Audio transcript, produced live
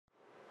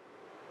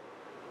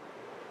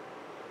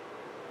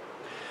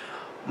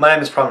My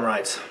name is Problem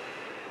Rights.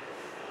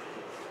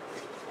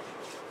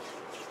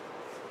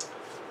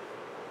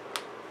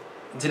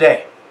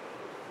 Today,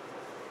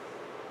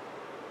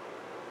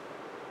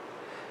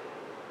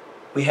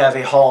 we have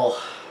a Hall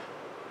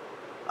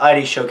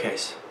ID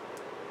showcase.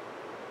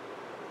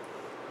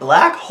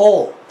 Black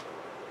Hole.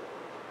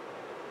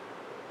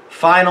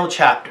 Final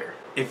chapter.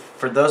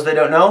 For those that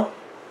don't know,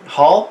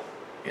 Hall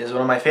is one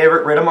of my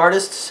favorite rhythm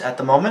artists at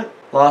the moment.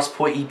 Lost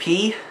Boy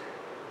EP.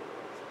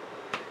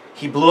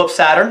 He blew up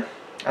Saturn,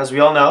 as we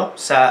all know.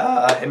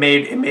 It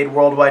made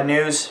worldwide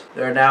news.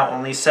 There are now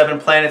only 7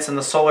 planets in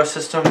the solar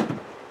system.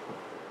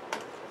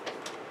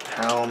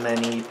 How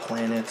many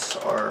planets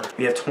are...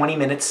 We have 20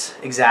 minutes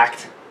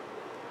exact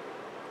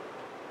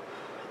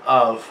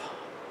of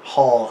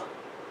Hall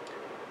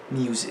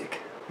music.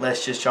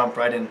 Let's just jump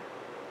right in.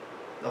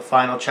 The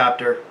final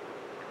chapter.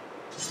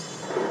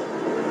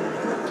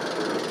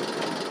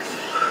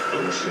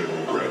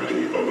 Unstable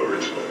gravity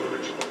alert.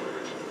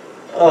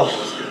 Oh.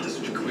 This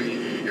is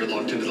Jaquie. You're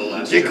locked into the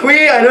last.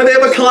 Jaquie, I know they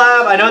have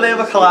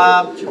a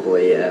collab. It's your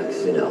boy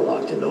X, you're now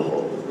locked in the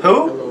hole.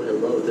 Who?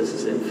 Hello, this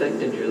is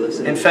Infect and you're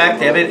listening. Infect,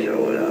 they have it. Yo,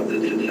 what up?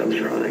 This is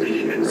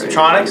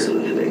Subtronics. Subtronics?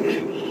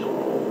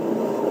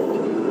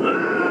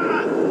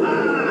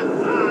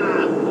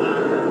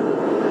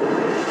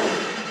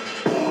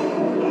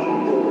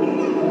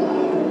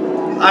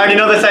 I already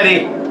know this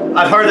ID.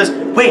 I've heard this.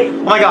 Wait,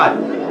 oh my god.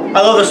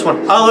 I love this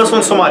one. I love this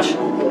one so much.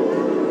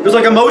 There's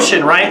like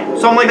emotion, right?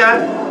 Something like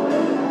that.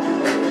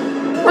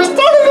 We're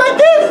starting like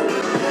this!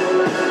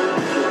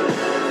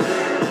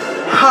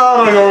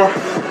 Oh my god.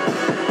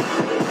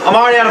 I'm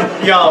already out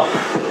of... Yo.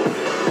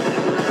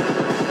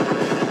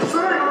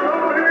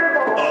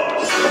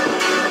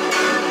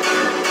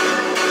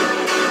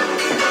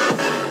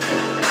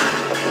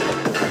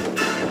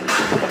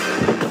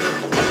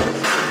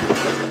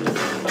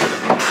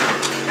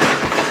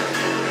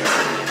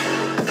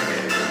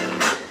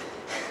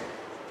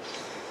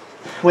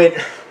 Wait,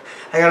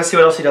 I gotta see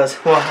what else he does.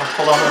 Hold on.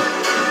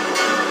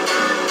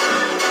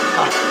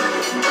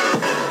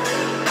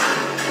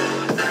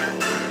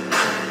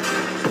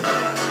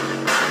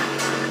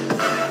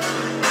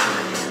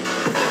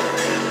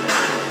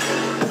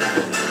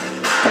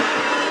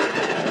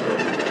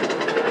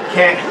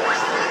 Can't.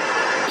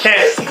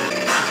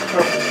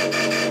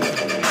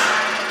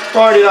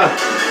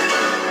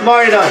 I'm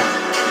already done.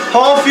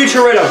 Hall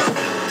Future Rhythm.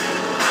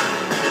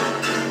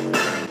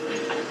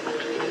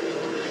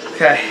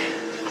 Okay.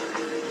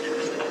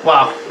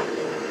 Wow.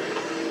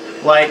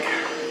 Like,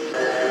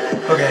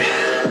 okay.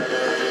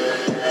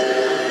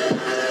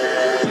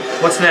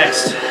 What's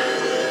next?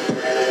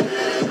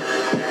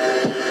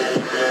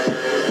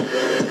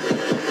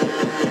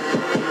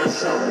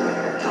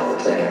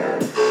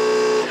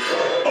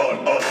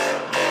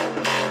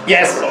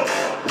 Yes.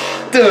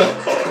 Duh.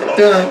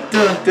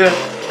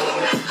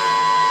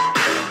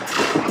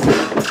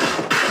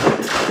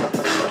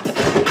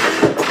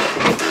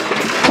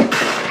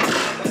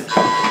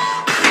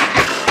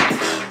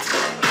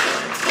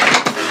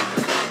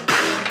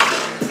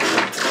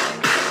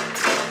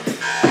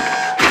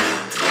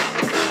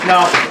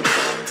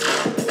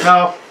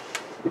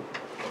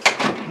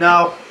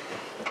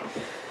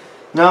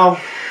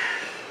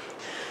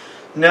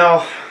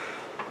 No.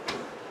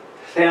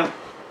 Sam.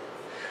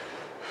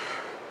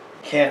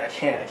 I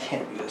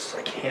can't do this.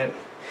 I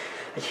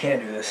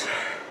can't do this.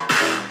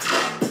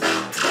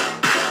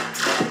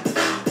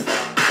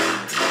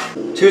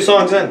 2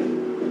 songs in.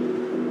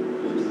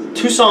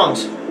 2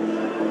 songs.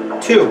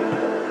 2.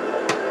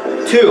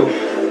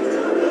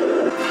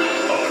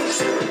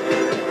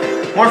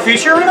 More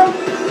Future Rhythm?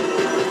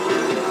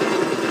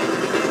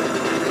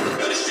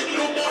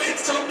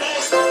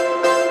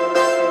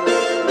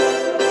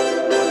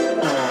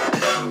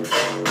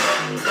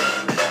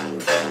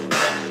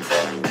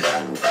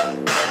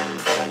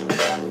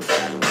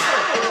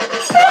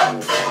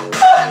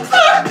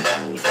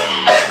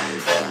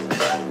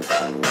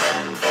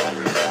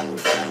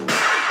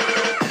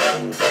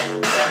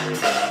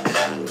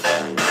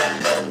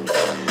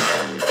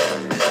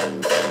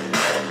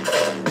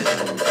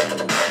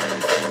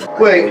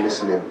 Wait.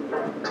 Listening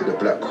to the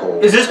Black Hole.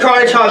 Is this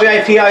Carnage Hall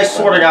VIP? I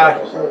swear to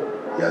God.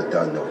 Yeah, I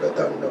don't know.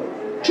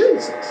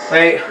 Jesus.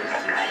 Wait.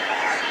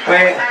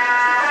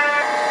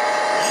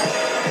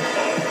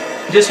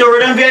 Disco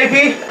Rhythm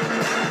VIP?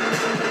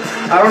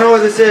 I don't know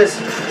what this is.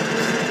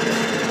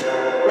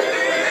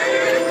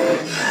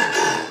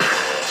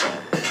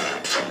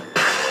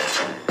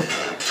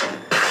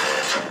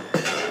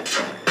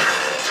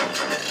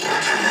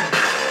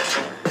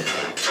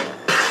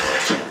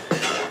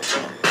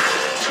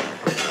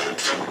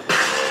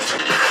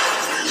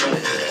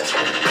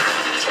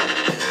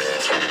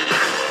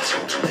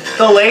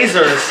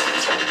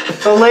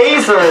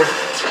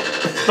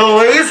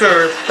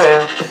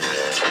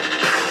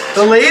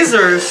 The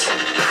lasers.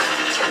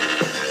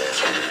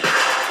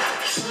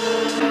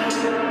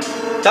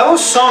 That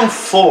was song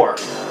 4,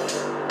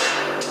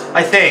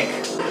 I think.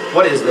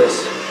 What is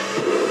this?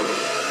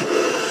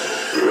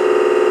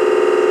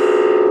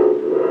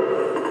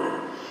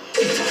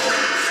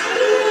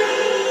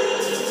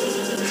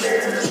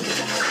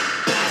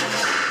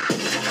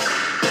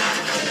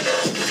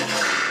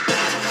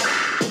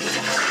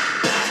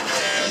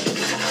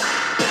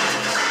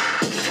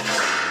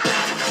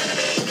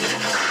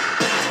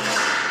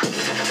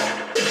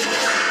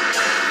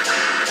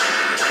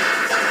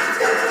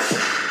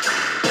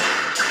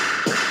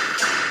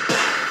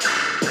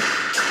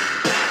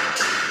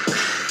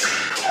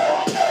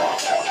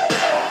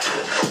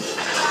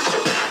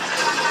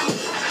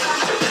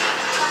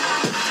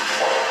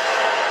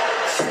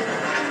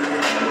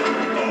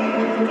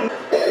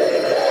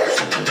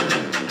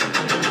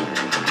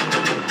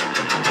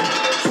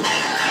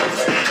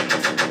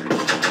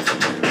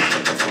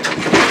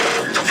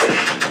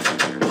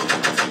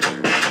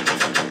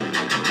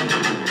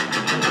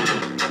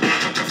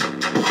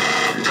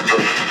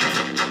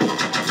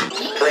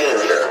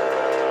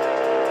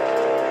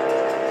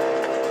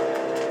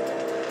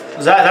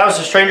 it's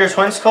a Stranger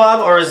Twins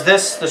collab, or is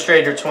this the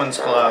Stranger Twins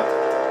collab?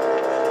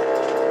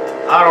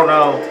 I don't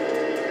know.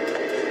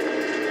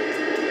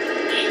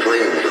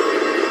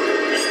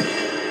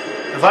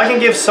 If I can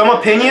give some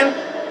opinion,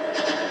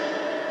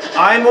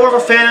 I'm more of a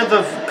fan of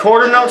the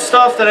quarter note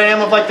stuff than I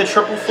am of like the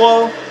triple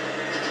flow.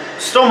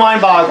 Still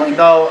mind-boggling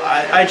though.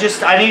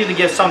 I needed to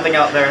give something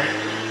out there.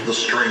 The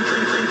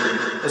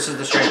Stranger. This is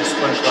the Stranger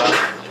Twins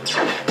collab.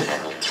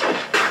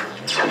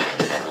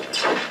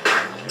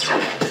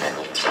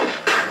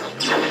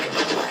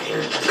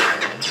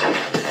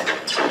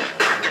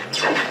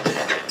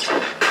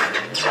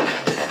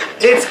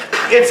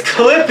 It's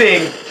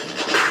clipping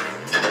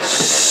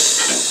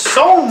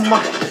so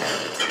much.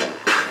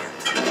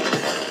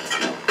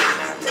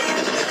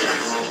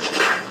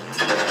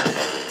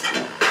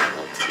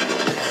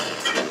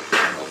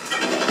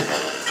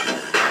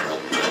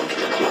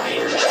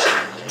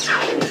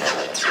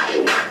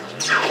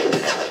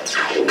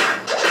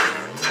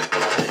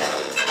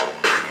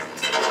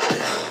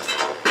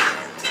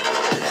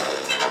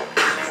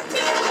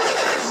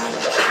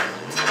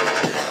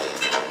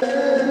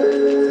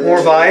 More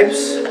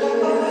vibes.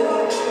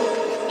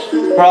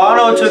 Bro, I don't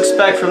know what to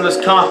expect from this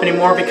comp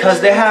anymore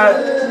because they had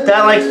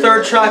that like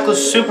third track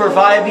was super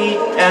vibey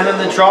and then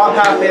the drop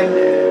happened.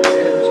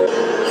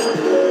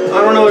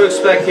 I don't know what to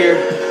expect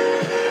here.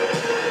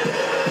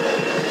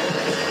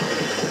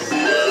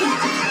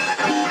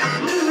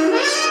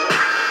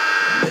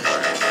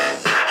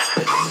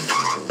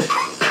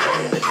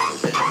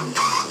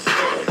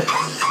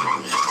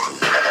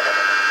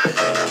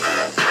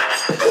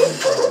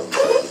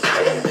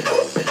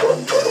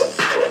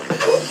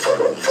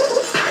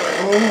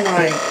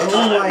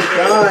 Oh my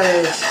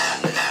gosh.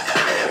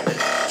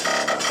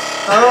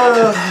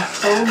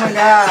 Oh my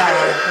god.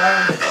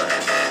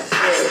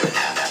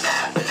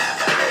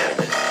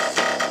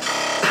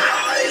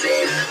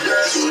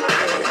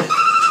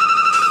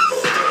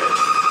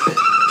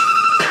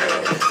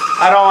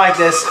 I don't like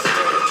this.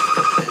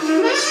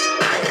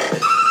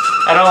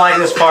 I don't like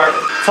this part.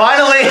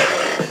 Finally,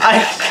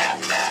 I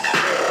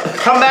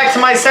come back to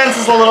my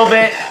senses a little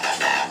bit.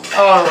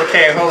 Oh,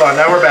 okay, hold on,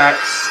 now we're back.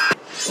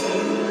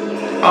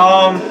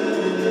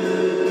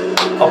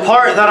 A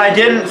part that I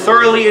didn't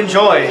thoroughly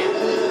enjoy.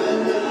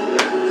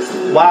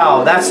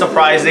 Wow, that's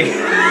surprising.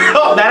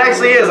 Oh, that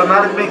actually is. I'm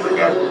not even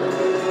forget.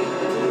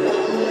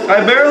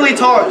 I barely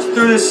talked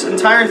through this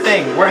entire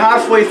thing. We're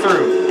halfway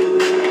through.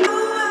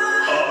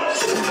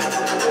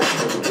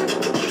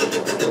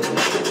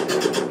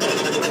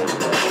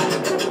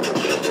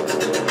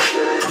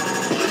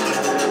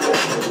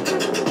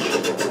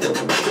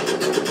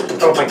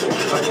 Oh my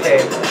god. Okay.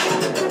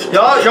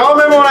 Y'all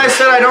remember when I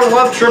said I don't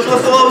love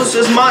triplet flows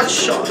as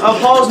much of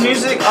Paul's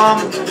music?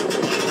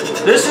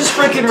 This is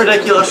freaking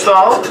ridiculous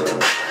though.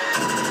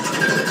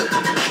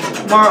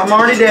 I'm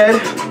already dead.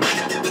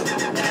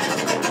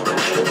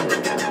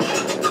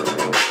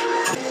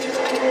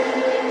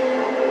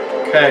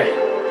 Okay.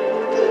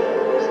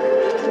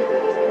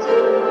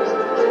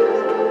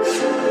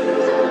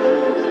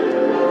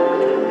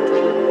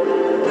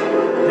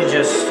 Let me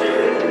just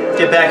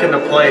get back into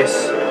place.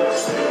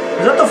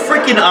 Is that the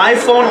freaking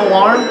iPhone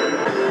alarm?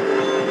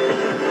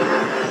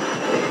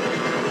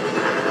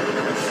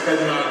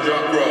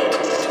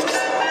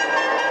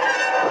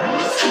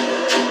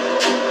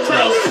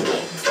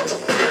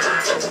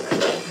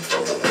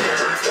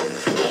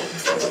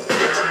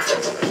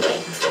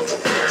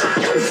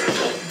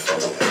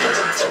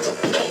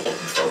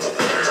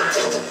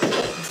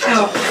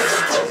 Oh,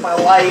 my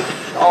life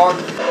on.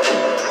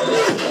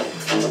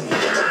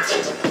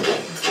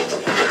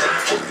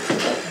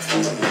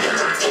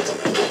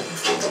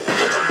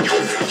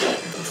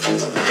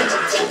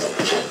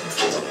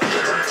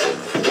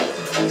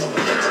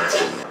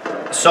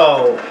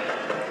 So,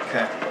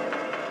 okay.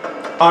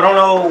 I don't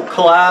know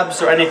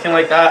collabs or anything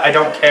like that. I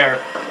don't care.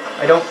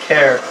 I don't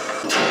care.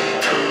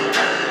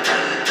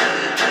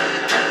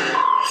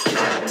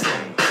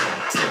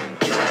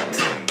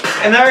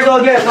 And there we go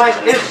again. Like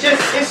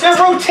it's a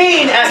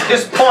routine at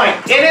this point.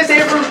 It is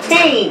a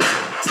routine.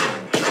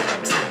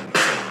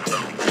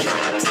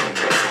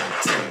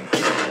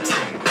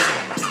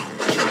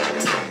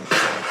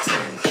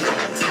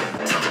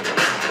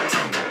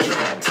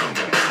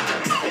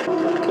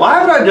 Why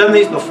haven't I done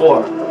these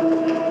before?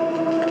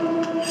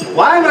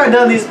 Why haven't I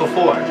done these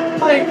before?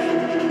 Like,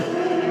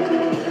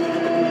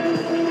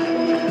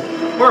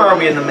 where are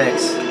we in the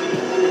mix?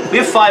 We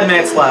have 5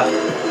 minutes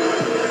left.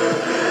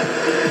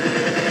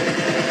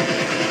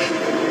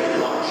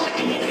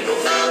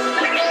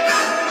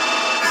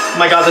 Oh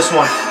my god, this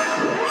one.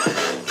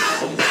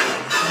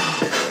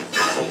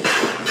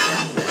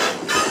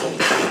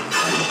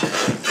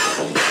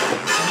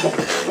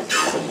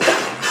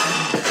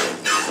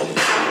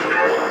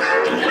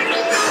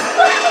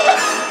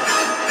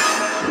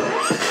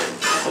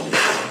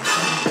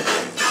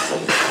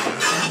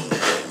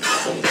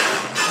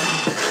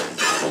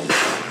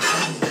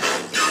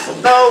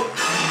 No.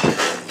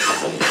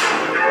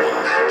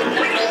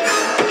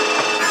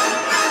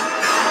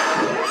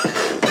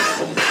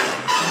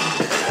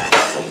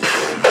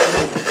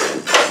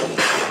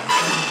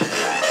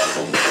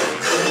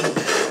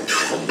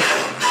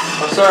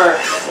 Sir.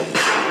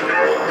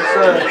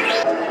 Sir.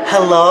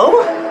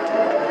 Hello?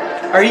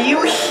 Are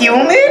you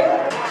human?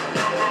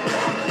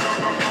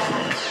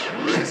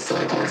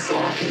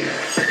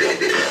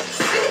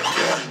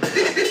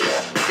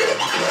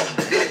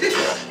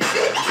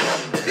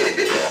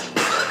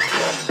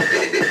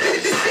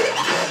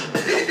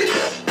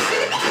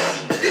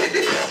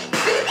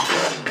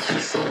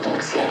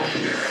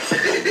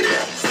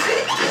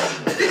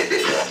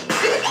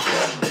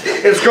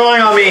 It's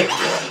growing on me.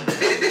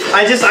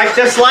 I just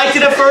liked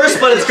it at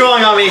first, but it's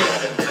growing on me.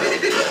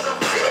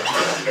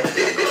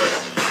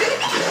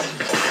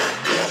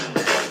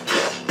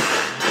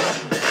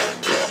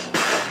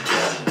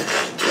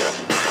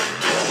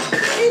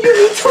 You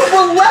need to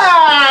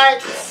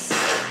relax.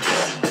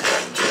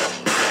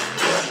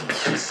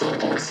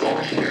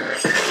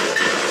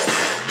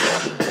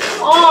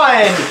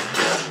 On.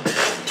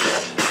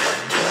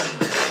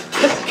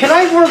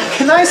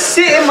 Can I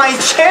sit in my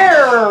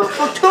chair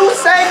for 2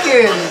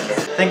 seconds?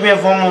 I think we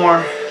have one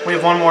more. We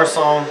have one more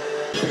song.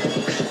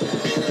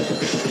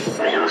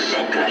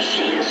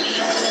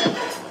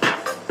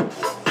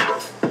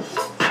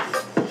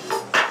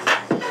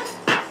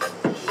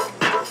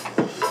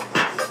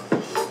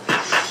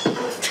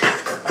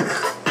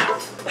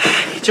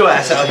 Get your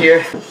ass out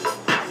here.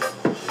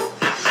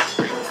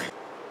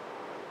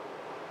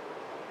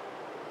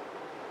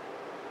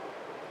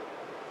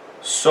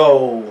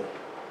 So,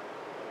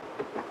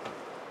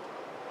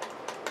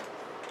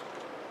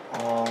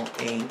 all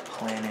 8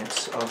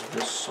 planets of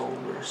the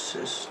solar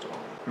system.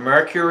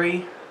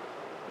 Mercury,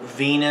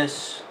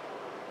 Venus,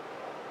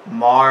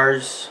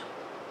 Mars,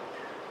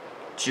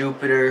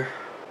 Jupiter,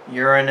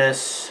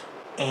 Uranus,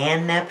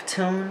 and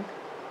Neptune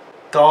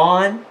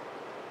gone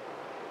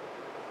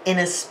in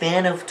a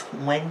span of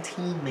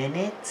 20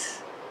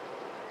 minutes?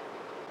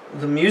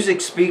 The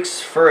music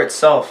speaks for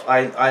itself.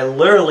 I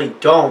literally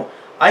don't.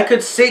 I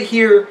could sit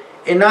here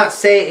and not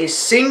say a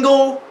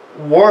single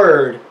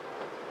word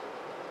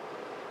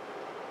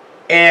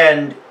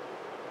and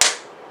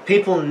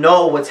people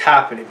know what's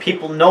happening.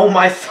 People know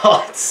my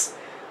thoughts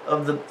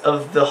of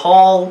the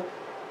whole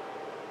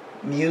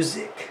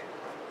music.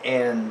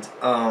 And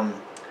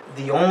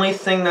the only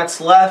thing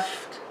that's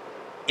left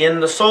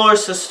in the solar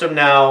system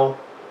now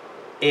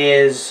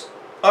is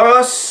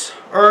us,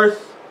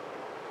 Earth,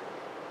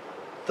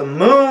 the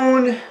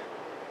moon,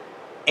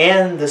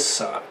 and the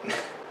sun.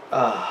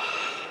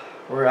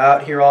 We're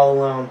out here all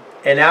alone.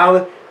 And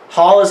now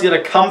Hall is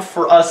gonna come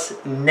for us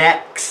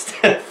next.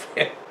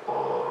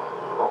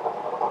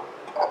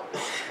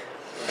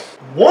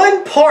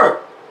 One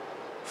part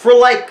for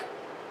like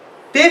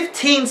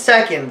 15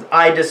 seconds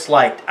I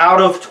disliked out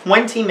of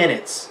 20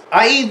 minutes.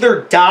 I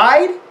either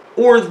died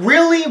or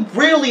really,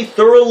 really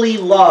thoroughly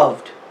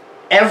loved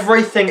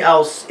everything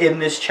else in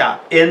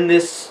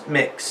this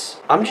mix.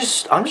 I'm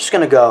just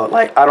gonna go.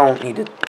 Like, I don't need to